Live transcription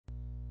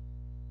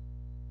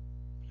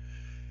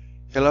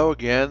Hello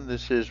again,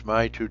 this is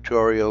my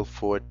tutorial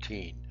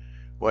 14.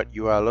 What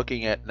you are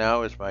looking at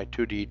now is my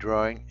 2D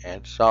drawing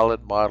and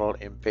solid model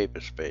in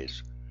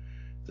Paperspace.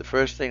 The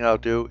first thing I'll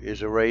do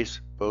is erase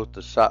both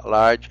the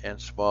large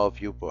and small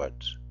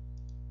viewports.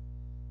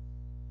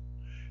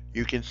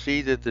 You can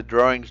see that the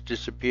drawings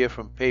disappear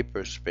from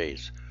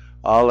Paperspace.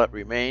 All that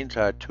remains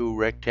are two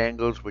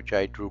rectangles which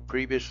I drew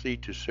previously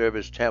to serve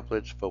as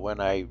templates for when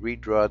I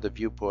redraw the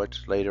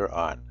viewports later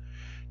on.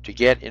 To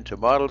get into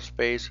Model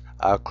Space,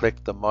 I'll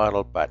click the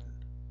Model button.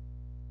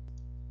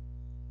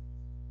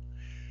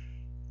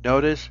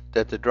 Notice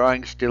that the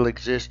drawings still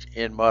exist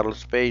in Model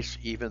Space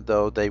even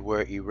though they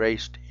were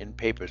erased in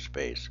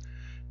Paperspace.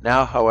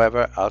 Now,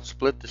 however, I'll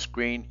split the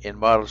screen in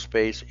Model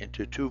Space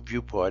into two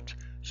viewports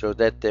so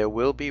that there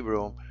will be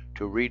room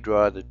to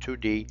redraw the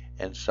 2D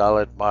and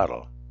solid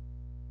model.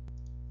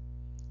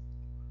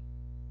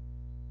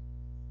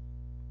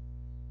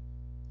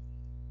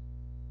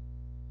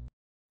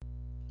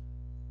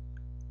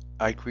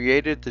 I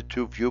created the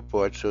two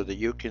viewports so that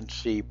you can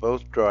see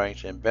both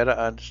drawings and better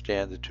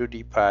understand the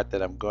 2D part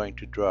that I'm going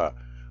to draw.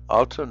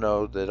 Also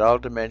know that all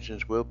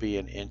dimensions will be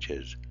in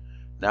inches.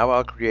 Now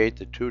I'll create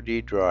the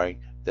 2D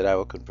drawing that I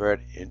will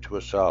convert into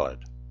a solid.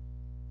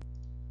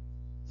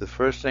 The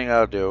first thing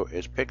I'll do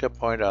is pick a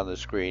point on the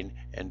screen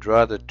and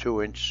draw the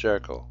 2-inch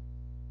circle.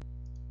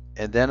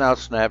 And then I'll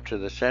snap to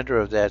the center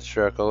of that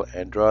circle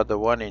and draw the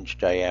 1-inch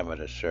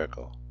diameter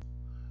circle,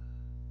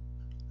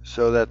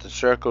 so that the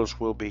circles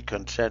will be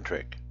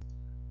concentric.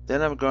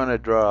 Then I'm going to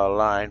draw a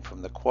line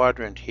from the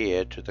quadrant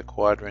here to the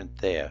quadrant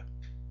there.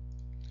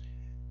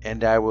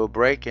 And I will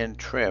break and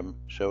trim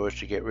so as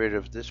to get rid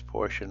of this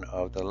portion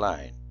of the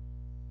line.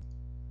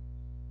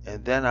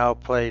 And then I'll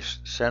place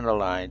center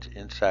lines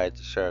inside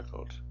the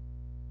circles.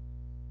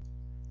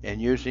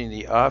 And using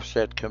the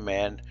offset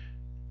command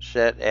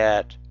set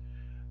at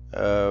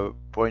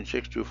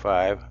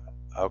 0.625,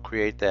 I'll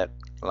create that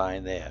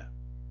line there.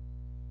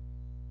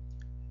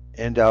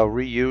 And I'll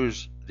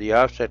reuse the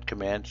offset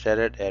command, set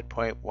it at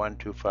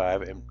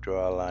 0.125, and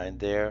draw a line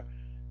there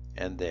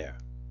and there.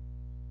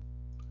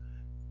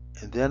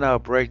 And then I'll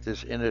break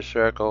this inner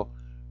circle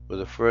with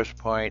the first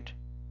point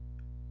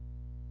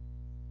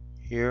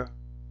here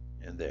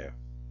and there.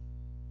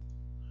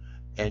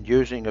 And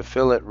using a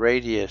fillet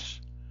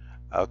radius,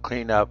 I'll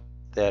clean up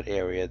that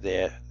area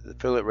there. The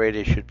fillet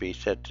radius should be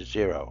set to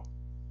 0.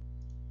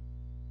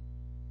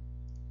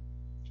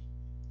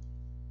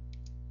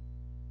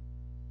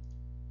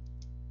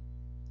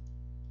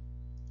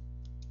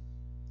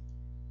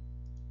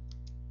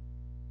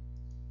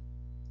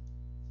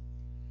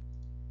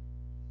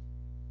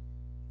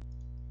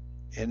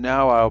 And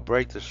now I'll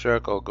break the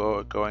circle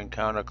going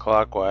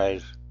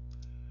counterclockwise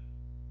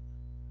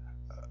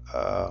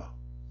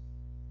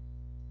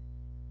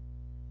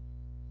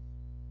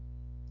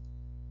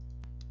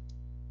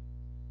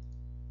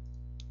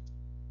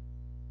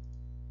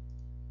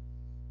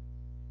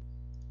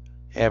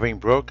having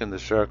broken the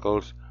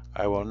circles,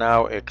 I will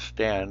now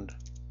extend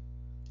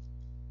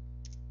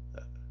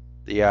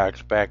the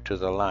arcs back to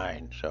the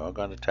line. So I'm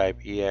going to type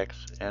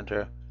EX,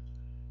 enter,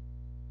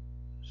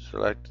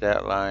 select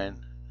that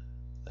line,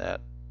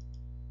 that,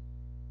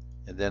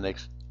 and then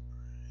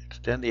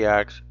extend the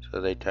arcs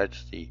so they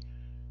touch the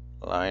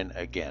line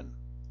again.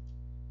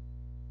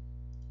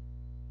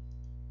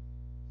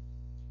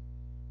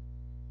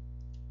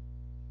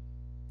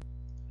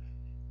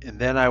 And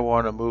then I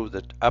want to move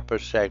the upper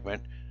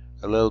segment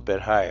a little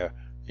bit higher.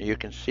 And you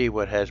can see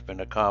what has been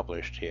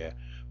accomplished here.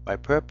 My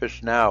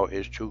purpose now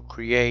is to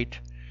create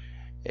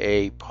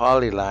a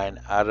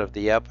polyline out of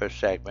the upper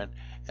segment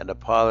and a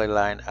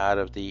polyline out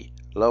of the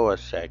lower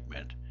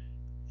segment.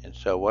 And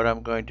so what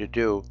I'm going to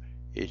do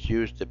is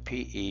use the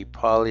PE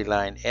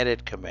Polyline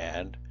Edit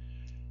command.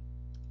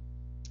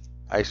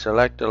 I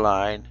select a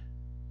line.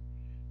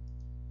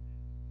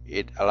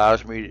 It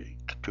allows me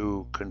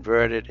to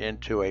convert it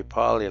into a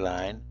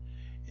polyline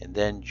and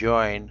then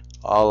join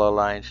all the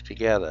lines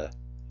together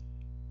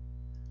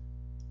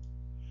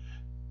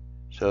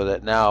so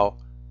that now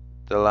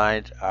the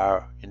lines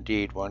are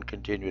indeed one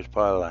continuous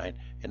polyline,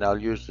 and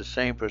I'll use the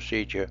same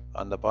procedure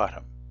on the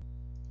bottom.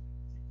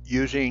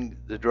 Using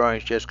the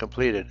drawings just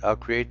completed, I'll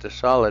create the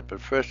solid,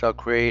 but first I'll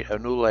create a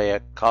new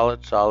layer, call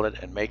it solid,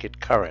 and make it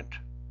current.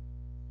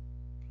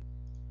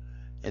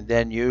 And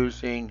then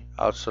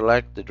I'll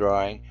select the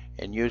drawing,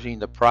 and using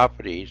the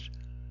properties,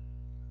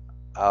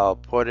 I'll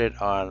put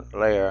it on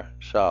layer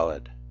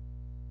solid.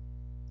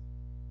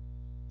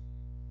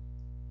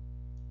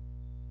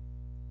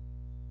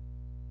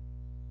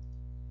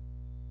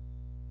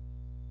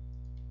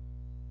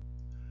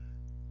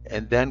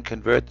 And then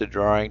convert the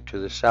drawing to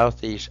the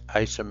southeast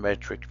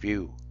isometric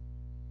view.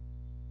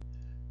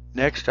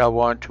 Next, I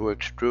want to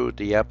extrude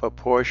the upper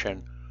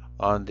portion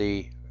on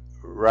the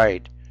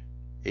right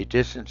a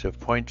distance of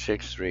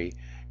 0.63,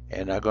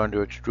 and I'm going to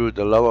extrude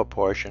the lower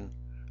portion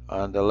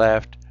on the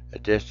left a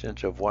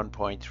distance of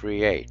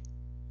 1.38.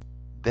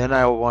 Then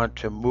I want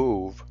to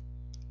move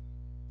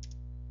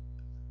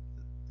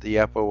the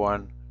upper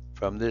one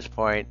from this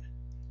point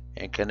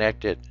and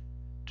connect it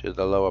to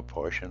the lower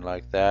portion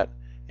like that.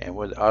 and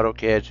with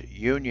AutoCAD's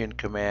union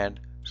command,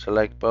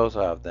 select both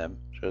of them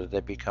so that they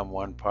become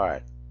one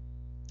part.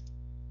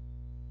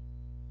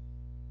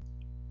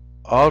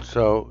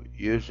 Also,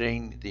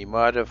 using the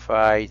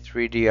modify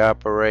 3D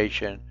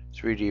operation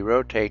 3D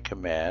rotate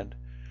command,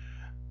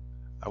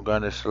 I'm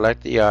going to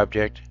select the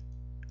object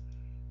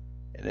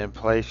and then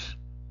place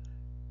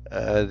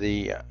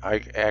the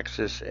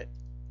axis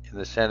in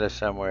the center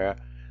somewhere.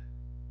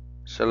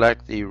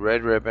 Select the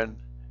red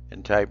ribbon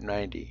and type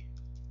 90.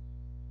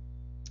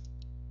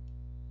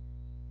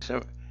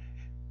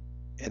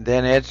 And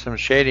then add some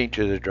shading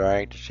to the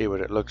drawing to see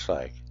what it looks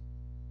like.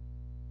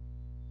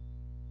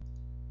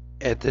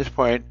 At this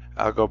point,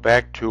 I'll go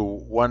back to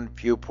one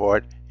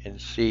viewport and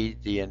see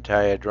the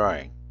entire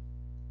drawing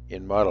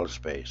in model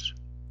space,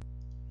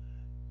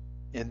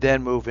 and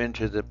then move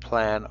into the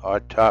plan or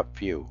top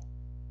view.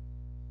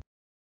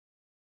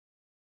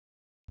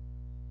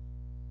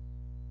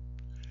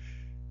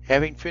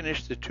 Having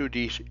finished the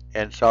 2D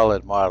and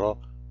solid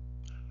model,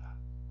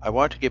 I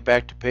want to get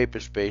back to paper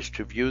space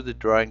to view the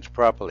drawings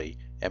properly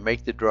and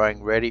make the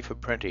drawing ready for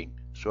printing,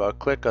 so I'll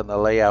click on the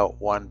Layout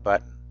 1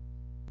 button.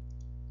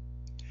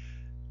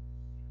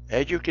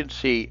 As you can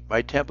see,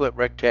 my template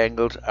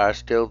rectangles are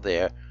still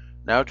there.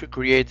 Now to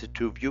create the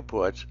two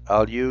viewports,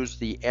 I'll use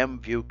the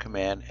mView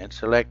command and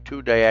select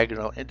two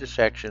diagonal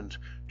intersections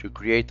to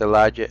create the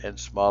larger and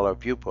smaller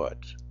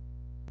viewports.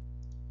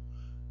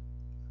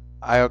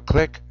 I'll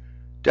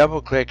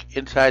double-click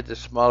inside the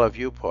smaller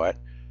viewport,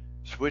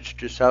 switch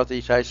to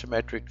Southeast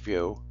Isometric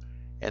View,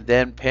 and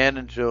then pan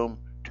and zoom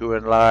to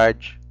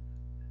enlarge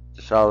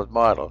the solid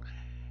model.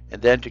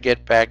 And then to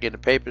get back into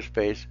paper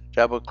space,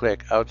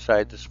 double-click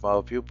outside the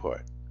small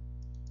viewport.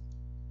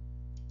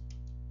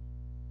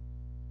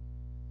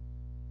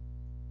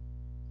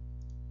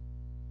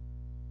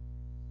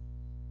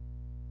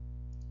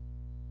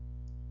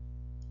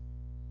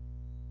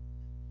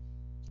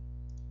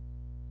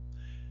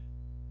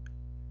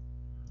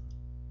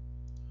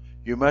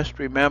 You must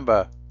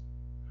remember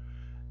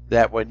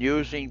that when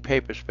using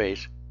paper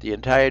space, the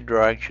entire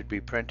drawing should be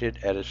printed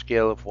at a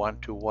scale of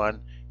 1:1,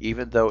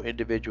 even though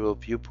individual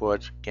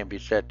viewports can be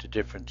set to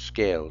different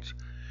scales.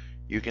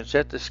 You can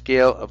set the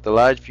scale of the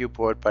large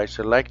viewport by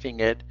selecting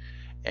it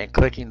and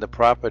clicking the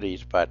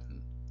Properties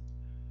button.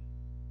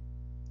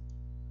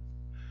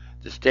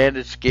 The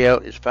standard scale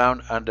is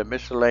found under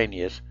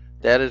Miscellaneous.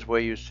 That is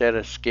where you set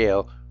a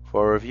scale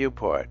for a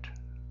viewport.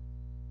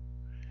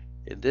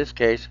 In this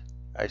case,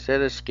 I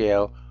set a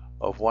scale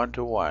of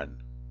 1:1.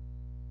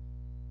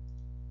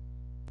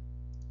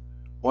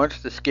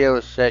 Once the scale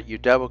is set, you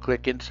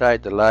double-click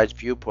inside the large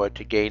viewport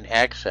to gain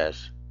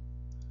access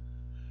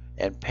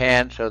and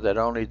pan so that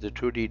only the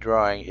 2D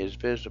drawing is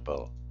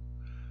visible.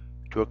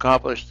 To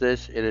accomplish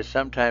this, it is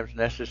sometimes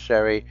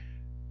necessary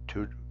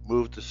to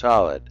move the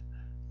solid.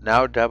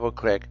 Now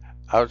double-click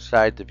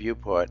outside the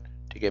viewport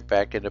to get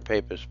back into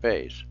paper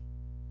space.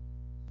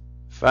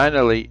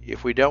 Finally,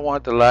 if we don't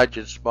want the large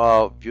and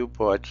small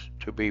viewports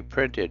to be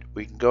printed,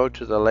 we can go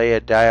to the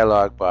Layer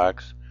dialog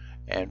box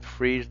and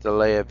freeze the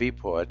layer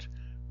viewports,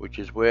 which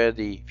is where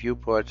the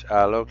viewports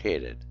are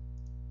located.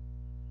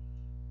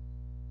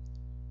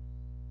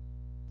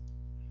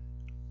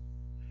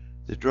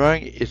 The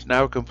drawing is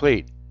now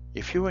complete.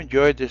 If you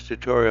enjoyed this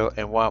tutorial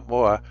and want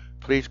more,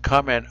 please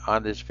comment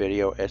on this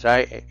video, as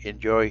I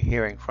enjoy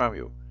hearing from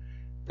you.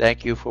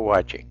 Thank you for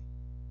watching.